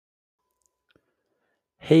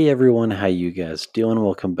Hey everyone, how you guys doing?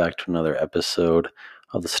 Welcome back to another episode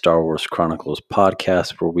of the Star Wars Chronicles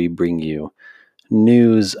podcast, where we bring you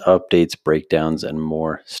news, updates, breakdowns, and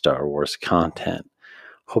more Star Wars content.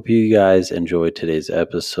 Hope you guys enjoyed today's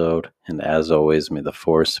episode, and as always, may the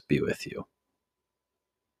Force be with you.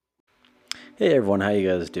 Hey everyone, how you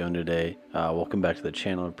guys doing today? Welcome back to the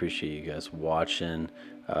channel. Appreciate you guys watching.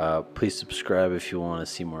 Please subscribe if you want to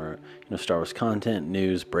see more, Star Wars content,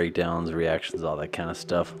 news, breakdowns, reactions, all that kind of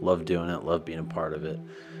stuff. Love doing it. Love being a part of it.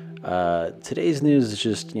 Today's news is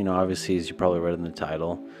just, obviously, as you probably read in the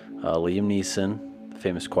title, Liam Neeson, the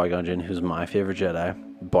famous Qui-Gon Jinn, who's my favorite Jedi,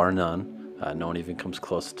 bar none. No one even comes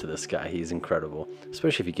close to this guy. He's incredible,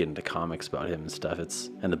 especially if you get into comics about him and stuff.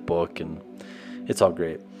 And the book, and it's all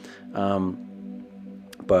great.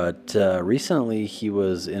 But recently he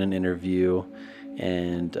was in an interview,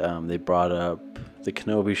 and they brought up the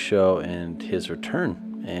Kenobi show and his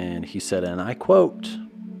return. And he said, and I quote,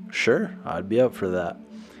 "Sure, I'd be up for that,"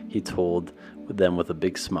 he told them with a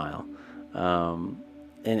big smile. And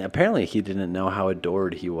apparently he didn't know how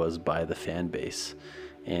adored he was by the fan base.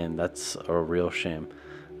 And that's a real shame.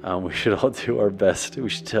 We should all do our best. We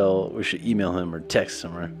should email him or text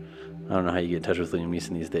him, or I don't know how you get in touch with Liam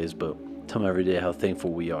Neeson these days, but tell him every day how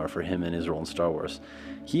thankful we are for him and his role in Star Wars.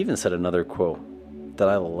 He even said another quote that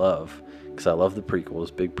I love, because I love the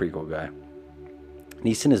prequels, big prequel guy.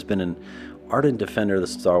 Neeson has been an ardent defender of the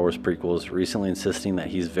Star Wars prequels, recently insisting that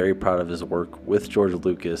he's very proud of his work with George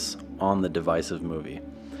Lucas on the divisive movie.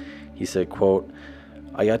 He said, quote,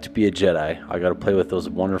 "I got to be a Jedi. I got to play with those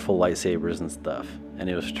wonderful lightsabers and stuff. And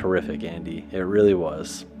it was terrific, Andy. It really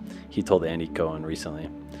was," he told Andy Cohen recently.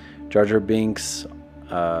 Jar Jar Binks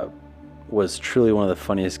was truly one of the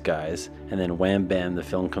funniest guys, and then wham bam, the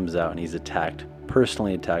film comes out and he's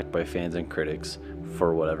personally attacked by fans and critics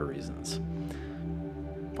for whatever reasons.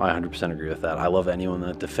 I 100% agree with that. I love anyone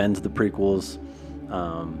that defends the prequels.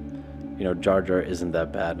 Jar Jar isn't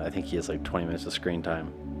that bad. I think he has like 20 minutes of screen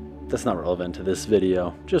time. That's not relevant to this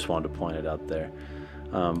video. Just wanted to point it out there.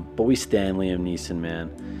 But we stand Liam Neeson,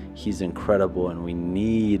 man. He's incredible, and we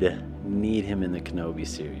need him in the Kenobi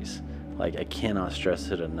series. Like, I cannot stress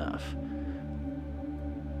it enough.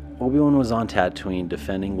 Obi-Wan was on Tatooine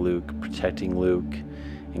defending Luke, protecting Luke,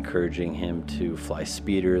 encouraging him to fly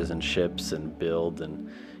speeders and ships and build and,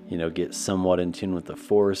 get somewhat in tune with the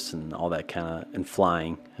Force and all that kind of, and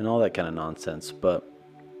flying and all that kind of nonsense. But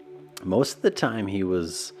most of the time he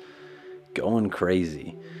was going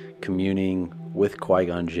crazy, communing with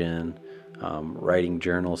Qui-Gon Jinn, writing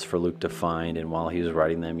journals for Luke to find, and while he was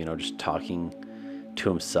writing them, just talking to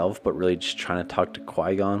himself, but really just trying to talk to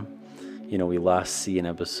Qui-Gon. We last see in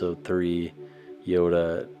episode 3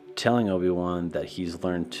 Yoda telling Obi-Wan that he's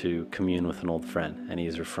learned to commune with an old friend, and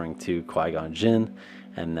he's referring to Qui-Gon Jinn,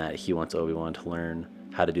 and that he wants Obi-Wan to learn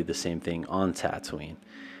how to do the same thing on Tatooine.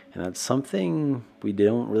 And that's something we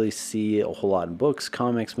don't really see a whole lot in books,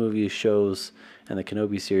 comics, movies, shows, and the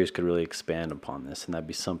Kenobi series could really expand upon this, and that'd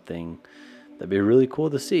be something that'd be really cool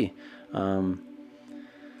to see.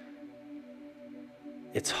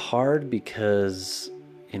 It's hard because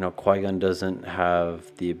Qui-Gon doesn't have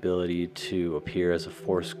the ability to appear as a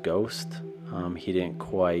Force ghost. He didn't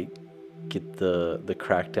quite get the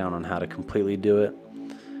crackdown on how to completely do it.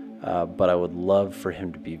 But I would love for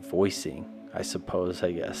him to be voicing, I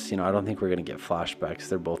guess. I don't think we're going to get flashbacks.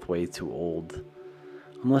 They're both way too old.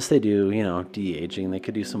 Unless they do, de-aging, they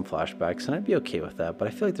could do some flashbacks, and I'd be okay with that. But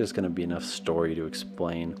I feel like there's going to be enough story to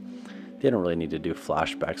explain. They don't really need to do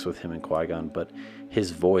flashbacks with him and Qui-Gon, but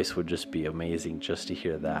his voice would just be amazing just to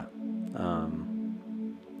hear that.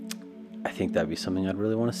 I think that'd be something I'd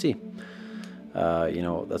really want to see.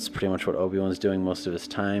 That's pretty much what Obi-Wan's doing most of his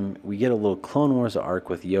time. We get a little Clone Wars arc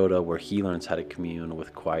with Yoda where he learns how to commune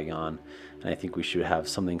with Qui-Gon, and I think we should have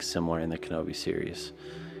something similar in the Kenobi series.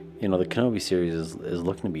 The Kenobi series is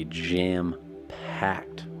looking to be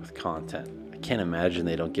jam-packed with content. I can't imagine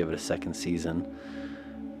they don't give it a second season.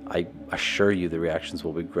 I assure you the reactions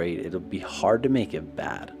will be great. It'll be hard to make it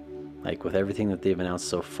bad. Like, with everything that they've announced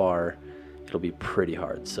so far, it'll be pretty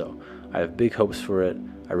hard. So I have big hopes for it.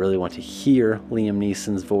 I really want to hear Liam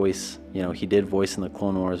Neeson's voice. He did voice in the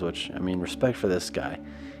Clone Wars, which, respect for this guy.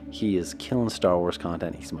 He is killing Star Wars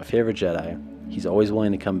content. He's my favorite Jedi. He's always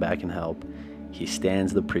willing to come back and help. He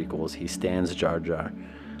stands the prequels. He stands Jar Jar.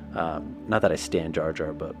 Not that I stand Jar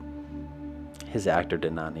Jar, but his actor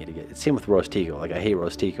did not need to get... Same with Rose Tico. Like, I hate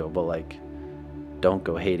Rose Tico, but, like, don't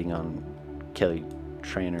go hating on Kelly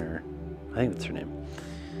Trainor. I think that's her name.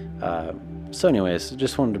 So anyways,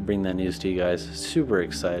 just wanted to bring that news to you guys. Super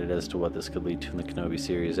excited as to what this could lead to in the Kenobi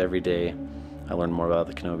series. Every day I learn more about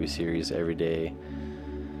the Kenobi series. Every day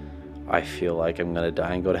I feel like I'm gonna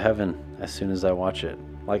die and go to heaven as soon as I watch it.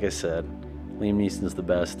 Like I said, Liam Neeson's the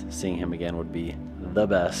best. Seeing him again would be the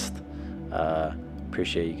best.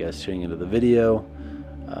 Appreciate you guys tuning into the video.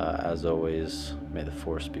 As always, may the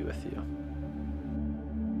force be with you.